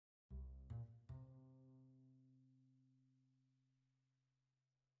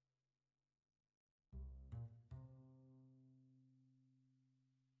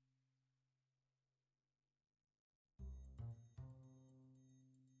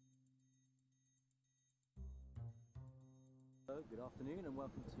Hello, good afternoon and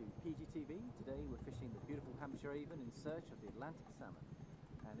welcome to PGTV. Today we're fishing the beautiful Hampshire Avon in search of the Atlantic salmon.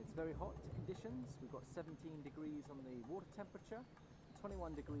 And it's very hot conditions. We've got 17 degrees on the water temperature,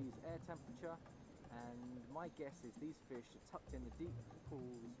 21 degrees air temperature, and my guess is these fish are tucked in the deep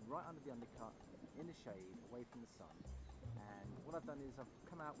pools right under the undercut in the shade away from the sun. And what I've done is I've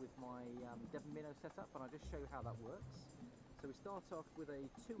come out with my Devon Minnow setup and I'll just show you how that works. So we start off with a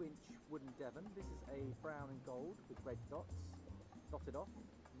 2-inch wooden Devon. This is a brown and gold with red dots dotted off,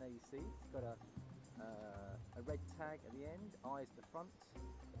 and there you see it's got a red tag at the end, eyes at the front,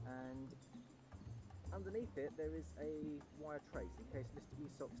 and underneath it there is a wire trace in case Mr.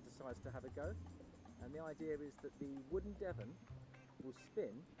 Esox decides to have a go. And the idea is that the wooden Devon will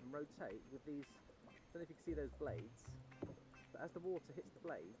spin and rotate with these, I don't know if you can see those blades, but as the water hits the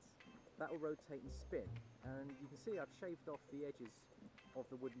blades that will rotate and spin, and you can see I've shaved off the edges of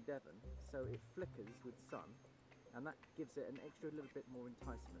the wooden Devon so it flickers with sun, and that gives it an extra little bit more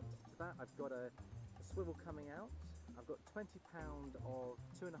enticement. To that I've got a swivel coming out. I've got 20 pound of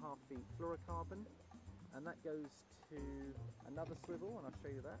 2.5 feet fluorocarbon, and that goes to another swivel, and I'll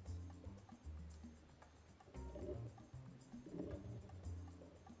show you that.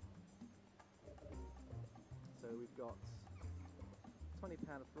 So we've got 20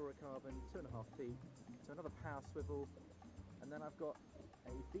 pound of fluorocarbon, 2.5 feet, to another power swivel, and then I've got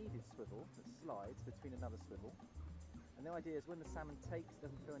a beaded swivel that slides between another swivel. And the idea is when the salmon takes, it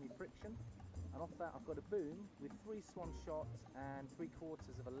doesn't feel any friction. And off that I've got a boom with 3 swan shots and 3/4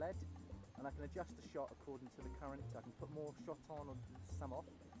 of a lead, and I can adjust the shot according to the current. I can put more shot on or some off,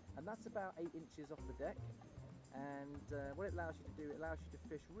 and that's about 8 inches off the deck. And what it allows you to do, it allows you to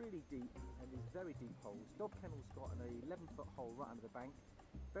fish really deep in these very deep holes. Dog Kennel's got an 11-foot hole right under the bank.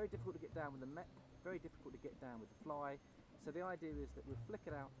 Very difficult to get down with the met, very difficult to get down with the fly. So the idea is that we'll flick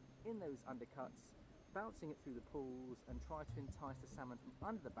it out in those undercuts, bouncing it through the pools, and try to entice the salmon from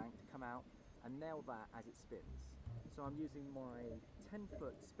under the bank to come out and nail that as it spins. So I'm using my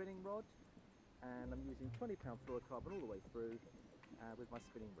 10-foot spinning rod, and I'm using 20 pound fluorocarbon all the way through with my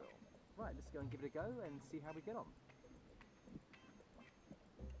spinning reel. Right, let's go and give it a go and see how we get on.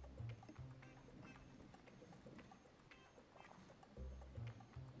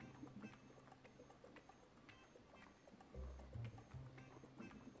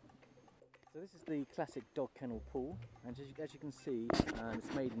 So this is the classic Dog Kennel pool, and as you can see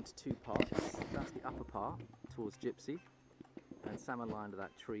it's made into 2 parts. That's the upper part towards Gypsy and salmon line under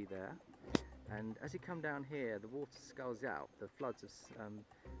that tree there. And as you come down here, the water sculls out. The floods have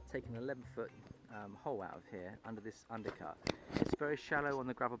taken an 11-foot hole out of here under this undercut. It's very shallow on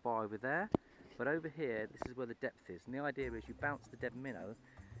the gravel bar over there, but over here, this is where the depth is. And the idea is you bounce the Devon Minnow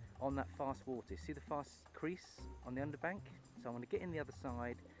on that fast water. See the fast crease on the underbank? So I'm going to get in the other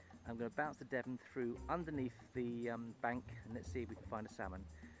side. I'm going to bounce the Devon through underneath the bank, and let's see if we can find a salmon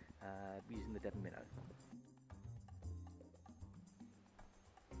using the Devon Minnow.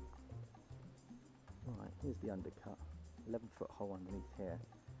 Right, here's the undercut, 11-foot hole underneath here.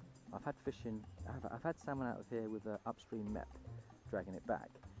 I've had salmon out of here with an upstream mep dragging it back,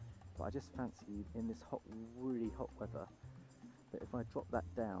 but I just fancied in this hot, really hot weather that if I drop that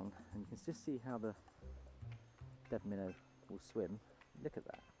down, and you can just see how the Devon Minnow will swim. Look at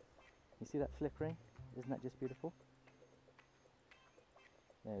that. You see that flickering? Isn't that just beautiful?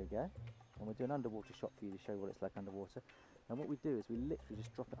 There we go. And we'll do an underwater shot for you to show what it's like underwater. And what we do is we literally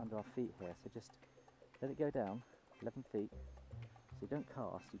just drop it under our feet here. So just let it go down 11 feet. So you don't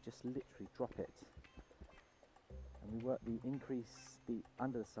cast, you just literally drop it. And we work the increase the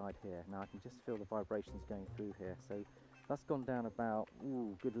under the side here. Now I can just feel the vibrations going through here. So that's gone down about,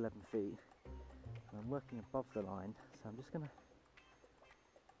 good 11 feet. And I'm working above the line. So I'm just going to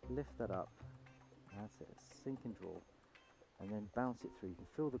lift that up. That's it, sink and draw. And then bounce it through. You can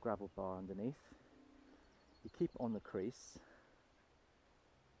feel the gravel bar underneath. You keep it on the crease.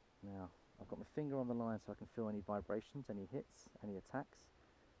 Now, I've got my finger on the line so I can feel any vibrations, any hits, any attacks.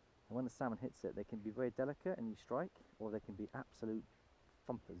 And when the salmon hits it, they can be very delicate and you strike, or they can be absolute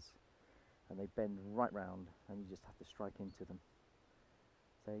thumpers. And they bend right round and you just have to strike into them.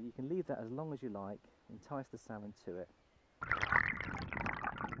 So you can leave that as long as you like, entice the salmon to it.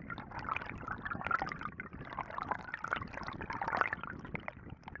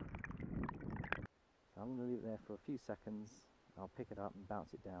 I'm going to leave it there for a few seconds. I'll pick it up and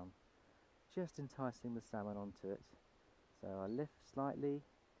bounce it down, just enticing the salmon onto it. So I lift slightly,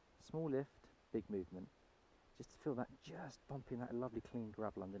 small lift, big movement, just to feel that just bumping that lovely clean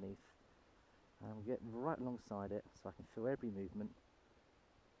gravel underneath. And we'll get right alongside it so I can feel every movement.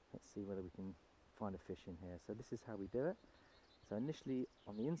 Let's see whether we can find a fish in here. So this is how we do it. So initially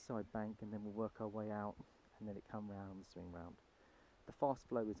on the inside bank, and then we'll work our way out and then it come round and swing round. The fast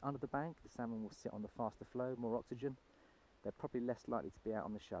flow is under the bank. The salmon will sit on the faster flow, more oxygen. They're probably less likely to be out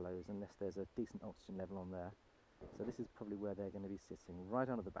on the shallows unless there's a decent oxygen level on there. So this is probably where they're going to be sitting, right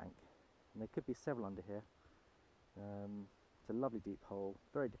under the bank. And there could be several under here. It's a lovely deep hole,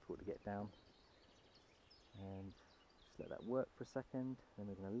 very difficult to get down. And just let that work for a second, then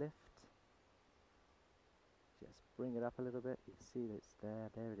we're going to lift. Just bring it up a little bit, you can see that it's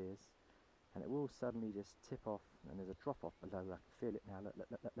there it is. And it will suddenly just tip off, and there's a drop off below, I can feel it now, look.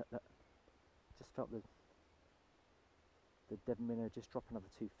 Just felt the Devon Minnow just drop another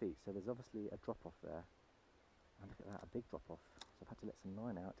 2 feet, so there's obviously a drop off there. And look at that, a big drop off. So I've had to let some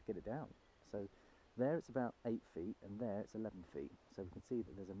line out to get it down. So there it's about 8 feet, and there it's 11 feet. So we can see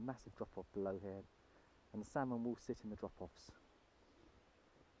that there's a massive drop off below here, and the salmon will sit in the drop offs.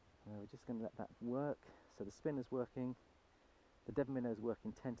 We're just going to let that work. So the spinner's working, the Devon Minnow is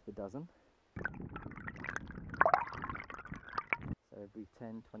working 10 to the dozen. So every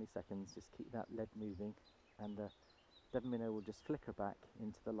 10-20 seconds, just keep that lead moving, and the Devon Minnow will just flicker back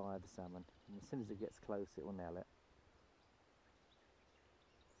into the lie of the salmon, and as soon as it gets close it will nail it.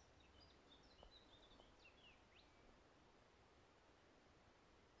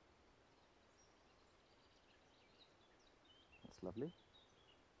 That's lovely.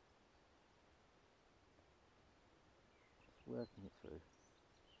 Just working it through.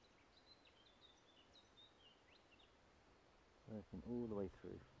 Working all the way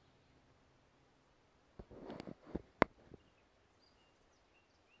through.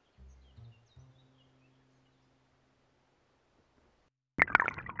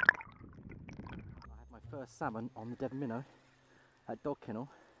 First salmon on the Devon Minnow at Dog Kennel.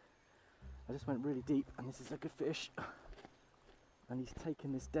 I just went really deep, and this is a good fish, and he's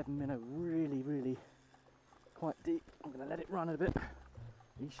taken this Devon Minnow really quite deep. I'm going to let it run a bit.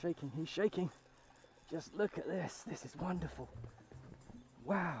 He's shaking. Just look at this, this is wonderful.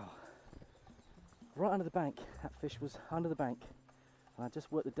 Wow, right under the bank. That fish was under the bank, and I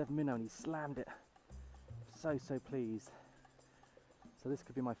just worked the Devon Minnow and he slammed it. So pleased. So this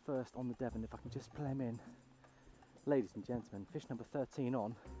could be my first on the Devon if I can just play him in. Ladies and gentlemen, fish number 13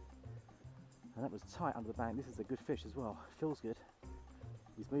 on. And that was tight under the bank. This is a good fish as well. Feels good.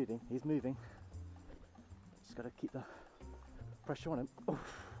 He's moving. Just got to keep the pressure on him.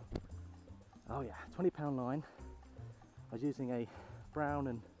 Oof. Oh yeah, 20-pound line. I was using a brown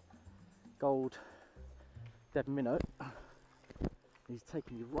and gold Devon Minnow. He's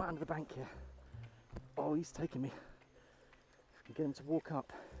taking me right under the bank here. Oh, he's taking me. Get him to walk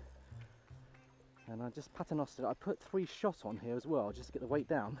up, and I just paternostered it. I put 3 shot on here as well just to get the weight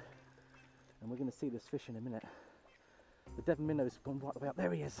down, and we're going to see this fish in a minute. The Devon Minnow's gone right the way up.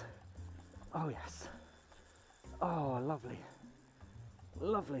 There he is. Oh yes. Oh, lovely.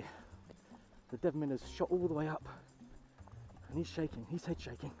 The Devon Minnow's shot all the way up, and he's shaking, he's head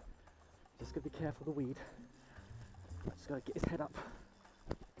shaking. Just got to be careful of the weed. Just got to get his head up.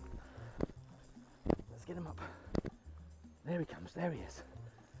 Let's get him up. There he comes, there he is.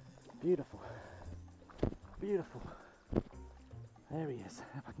 Beautiful. There he is.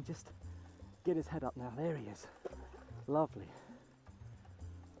 If I can just get his head up now, there he is. Lovely.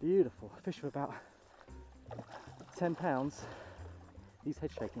 Beautiful. Fish of about 10 pounds. He's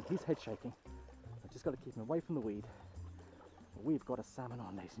head shaking. I've just got to keep him away from the weed. We've got a salmon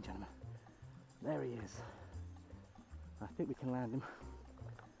on, ladies and gentlemen. There he is. I think we can land him.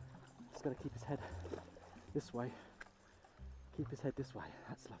 Just got to keep his head this way. Keep his head this way.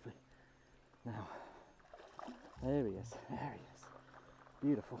 That's lovely. Now, there he is.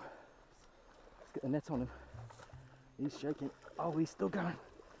 Beautiful. Let's get the net on him. He's shaking. Oh, he's still going.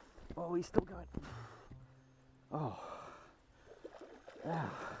 Oh, yeah.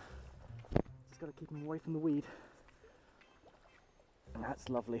 Just got to keep him away from the weed. And that's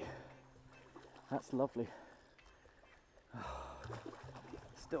lovely. Oh,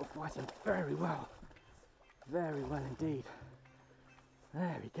 still fighting very well indeed.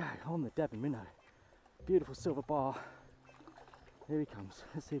 There we go, on the Devon Minnow. Beautiful silver bar. Here he comes.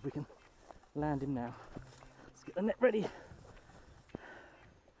 Let's see if we can land him now. Let's get the net ready.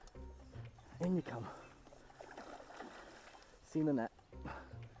 In you come. Seen the net.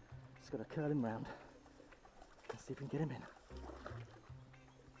 Just got to curl him round. Let's see if we can get him in.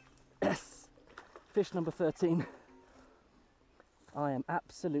 Yes! Fish number 13. I am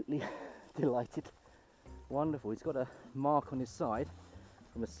absolutely delighted. Wonderful. He's got a mark on his side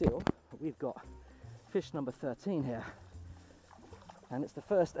from a seal. We've got fish number 13 here, and it's the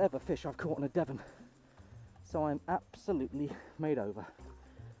first ever fish I've caught on a Devon, so I'm absolutely made over.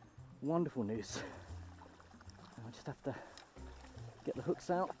 Wonderful news. I just have to get the hooks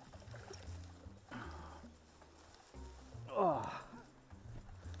out. Oh,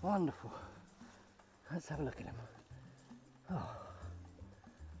 wonderful. Let's have a look at him. Oh.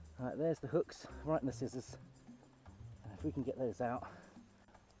 Right, there's the hooks, right in the scissors. And if we can get those out.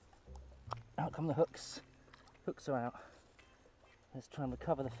 Out come the hooks. Hooks are out. Let's try and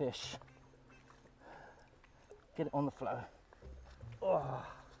recover the fish. Get it on the flow. Oh.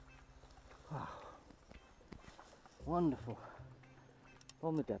 Oh. Wonderful.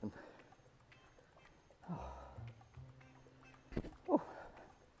 On the Devon. Oh. Oh.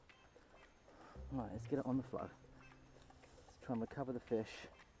 Right, let's get it on the flow. Let's try and recover the fish.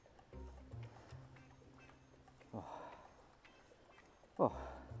 Oh. Oh.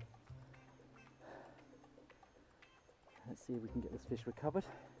 Let's see if we can get this fish recovered.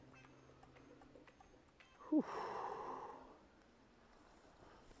 Whew.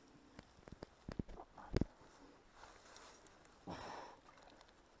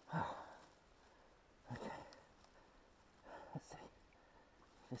 Okay. Let's see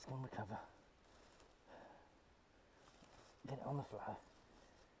if this can recover. Get it on the flow.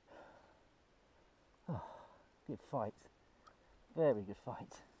 Oh, good fight. Very good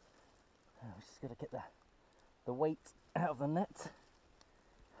fight. We just got to get the weight out of the net.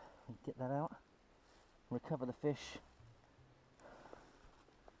 Get that out. Recover the fish.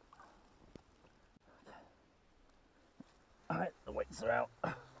 Okay. Alright, the weights are out.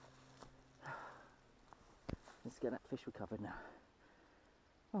 Let's get that fish recovered now.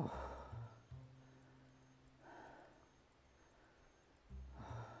 Oh.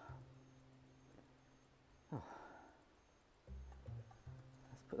 Oh.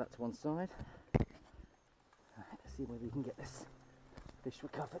 Let's put that to one side. Let's see whether we can get this fish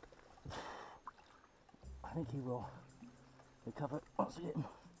recovered. I think he will recover once we get him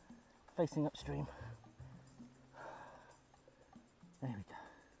facing upstream. There we go.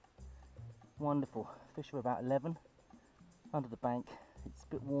 Wonderful. Fish are about 11 under the bank. It's a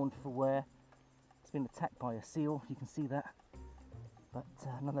bit worn for wear. It's been attacked by a seal, you can see that. But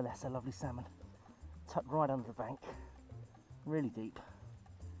nonetheless, a lovely salmon. Tucked right under the bank. Really deep.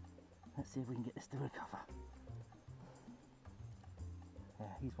 Let's see if we can get this to recover. Yeah,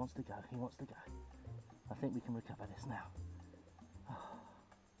 he wants to go, he wants to go. I think we can recover this now. Oh.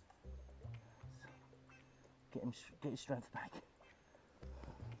 Get his strength back.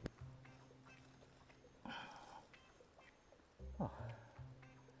 Oh.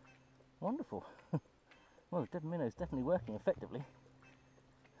 Wonderful. Well, the Devon Minnow is definitely working effectively.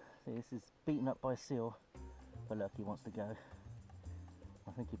 See, this is beaten up by a seal, but look, he wants to go.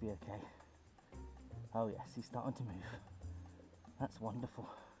 I think he'll be okay. Oh yes, he's starting to move. That's wonderful.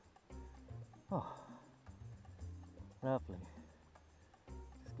 Oh, lovely.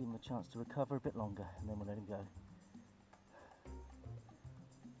 Just give him a chance to recover a bit longer and then we'll let him go.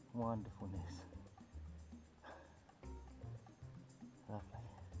 Wonderful news. Lovely.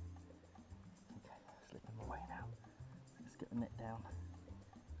 Okay, slip him away now. Let's get the net down.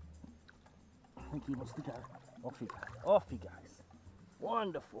 I think he wants to go. Off he goes. Off he goes.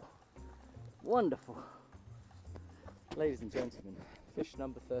 Wonderful. Wonderful. Ladies and gentlemen, fish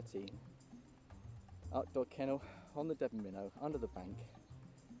number 13. Outdoor kennel on the Devon Minnow, under the bank.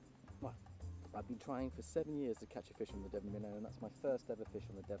 Well, I've been trying for 7 years to catch a fish on the Devon Minnow, and that's my first ever fish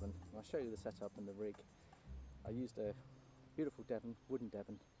on the Devon. I'll show you the setup and the rig. I used a beautiful Devon, wooden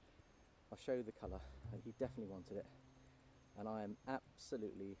Devon. I'll show you the colour. He definitely wanted it, and I am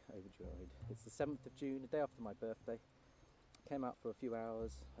absolutely overjoyed. It's the 7th of June, the day after my birthday. Came out for a few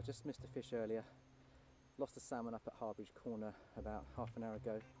hours. I just missed a fish earlier. Lost a salmon up at Harbridge Corner about half an hour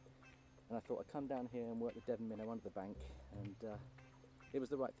ago, and I thought I'd come down here and work the Devon Minnow under the bank, and it was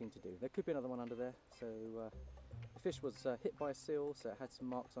the right thing to do. There could be another one under there, so the fish was hit by a seal, so it had some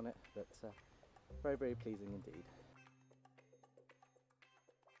marks on it, but very, very pleasing indeed.